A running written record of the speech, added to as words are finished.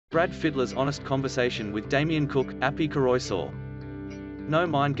Brad Fittler's honest conversation with Damien Cook, Appy Koroisau. No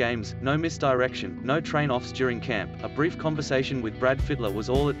mind games, no misdirection, no train-offs during camp. A brief conversation with Brad Fittler was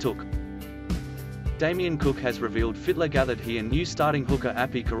all it took. Damien Cook has revealed Fittler gathered he and new starting hooker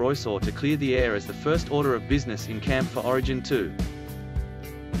Appy Koroisau to clear the air as the first order of business in camp for Origin 2.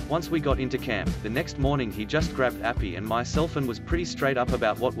 Once we got into camp, the next morning he just grabbed Appy and myself and was pretty straight up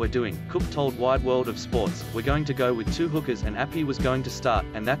about what we're doing. Cook told Wide World of Sports, "We're going to go with 2 hookers and Appy was going to start,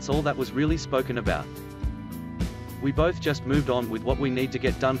 and that's all that was really spoken about. We both just moved on with what we need to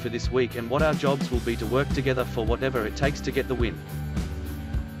get done for this week and what our jobs will be to work together for whatever it takes to get the win."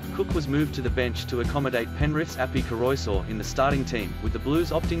 Cook was moved to the bench to accommodate Penrith's Appy Koroisau in the starting team, with the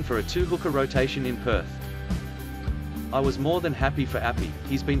Blues opting for a 2-hooker rotation in Perth. "I was more than happy for Appy.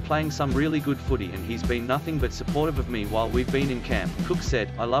 He's been playing some really good footy and he's been nothing but supportive of me while we've been in camp," Cook said.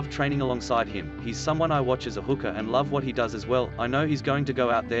 "I love training alongside him. He's someone I watch as a hooker and love what he does as well. I know he's going to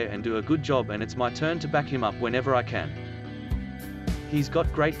go out there and do a good job and it's my turn to back him up whenever I can. He's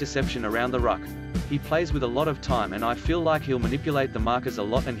got great deception around the ruck. He plays with a lot of time and I feel like he'll manipulate the markers a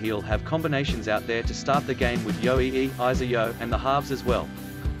lot and he'll have combinations out there to start the game with Yo-E-E, Isa-Yo, and the halves as well."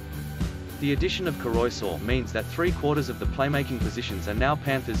 The addition of Koroisau means that 3/4 of the playmaking positions are now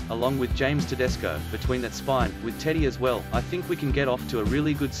Panthers, along with James Tedesco, between that spine, with Teddy as well. "I think we can get off to a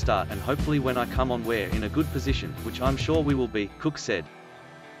really good start and hopefully when I come on we're in a good position, which I'm sure we will be," Cook said.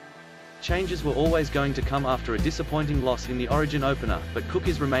 Changes were always going to come after a disappointing loss in the Origin opener, but Cook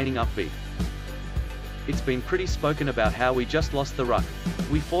is remaining upbeat. "It's been pretty spoken about how we just lost the ruck.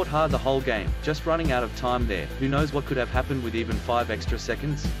 We fought hard the whole game, just running out of time there. Who knows what could have happened with even 5 extra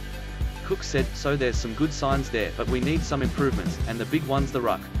seconds?" Cook said, "So there's some good signs there, but we need some improvements, and the big one's the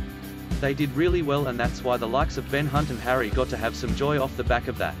ruck. They did really well and that's why the likes of Ben Hunt and Harry got to have some joy off the back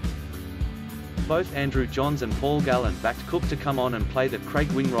of that." Both Andrew Johns and Paul Gallen backed Cook to come on and play the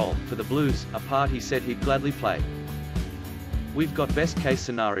Craig wing role for the Blues, a part he said he'd gladly play. "We've got best case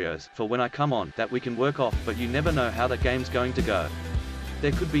scenarios for when I come on that we can work off, but you never know how the game's going to go.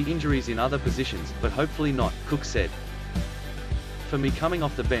 There could be injuries in other positions, but hopefully not," Cook said. "For me coming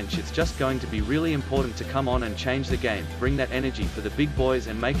off the bench it's just going to be really important to come on and change the game, bring that energy for the big boys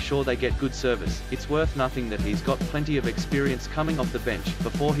and make sure they get good service. It's worth nothing that he's got plenty of experience coming off the bench.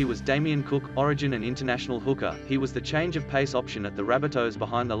 Before he was Damien Cook, Origin and international hooker, he was the change of pace option at the Rabbitohs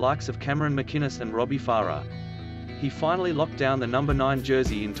behind the likes of Cameron McInnes and Robbie Farah. He finally locked down the number 9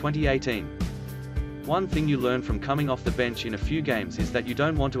 jersey in 2018. One thing you learn from coming off the bench in a few games is that you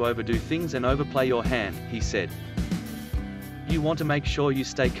don't want to overdo things and overplay your hand," he said. "You want to make sure you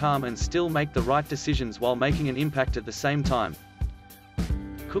stay calm and still make the right decisions while making an impact at the same time."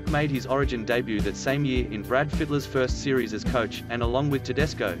 Cook made his Origin debut that same year in Brad Fittler's first series as coach, and along with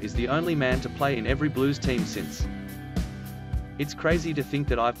Tedesco is the only man to play in every Blues team since. "It's crazy to think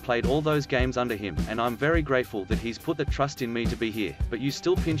that I've played all those games under him, and I'm very grateful that he's put the trust in me to be here, but you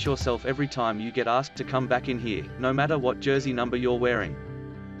still pinch yourself every time you get asked to come back in here, no matter what jersey number you're wearing.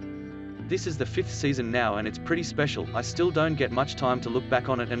 This is the 5th season now and it's pretty special. I still don't get much time to look back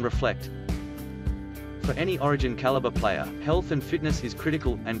on it and reflect." For any Origin caliber player, health and fitness is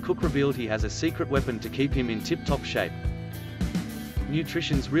critical, and Cook revealed he has a secret weapon to keep him in tip-top shape.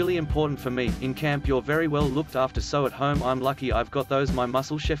 "Nutrition's really important for me. In camp you're very well looked after, so at home I'm lucky I've got those My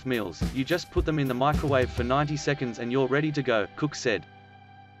Muscle Chef meals. You just put them in the microwave for 90 seconds and you're ready to go," Cook said.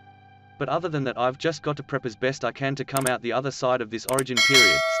 "But other than that I've just got to prep as best I can to come out the other side of this Origin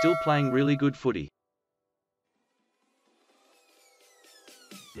period, still playing really good footy."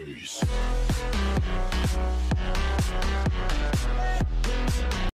 Peace.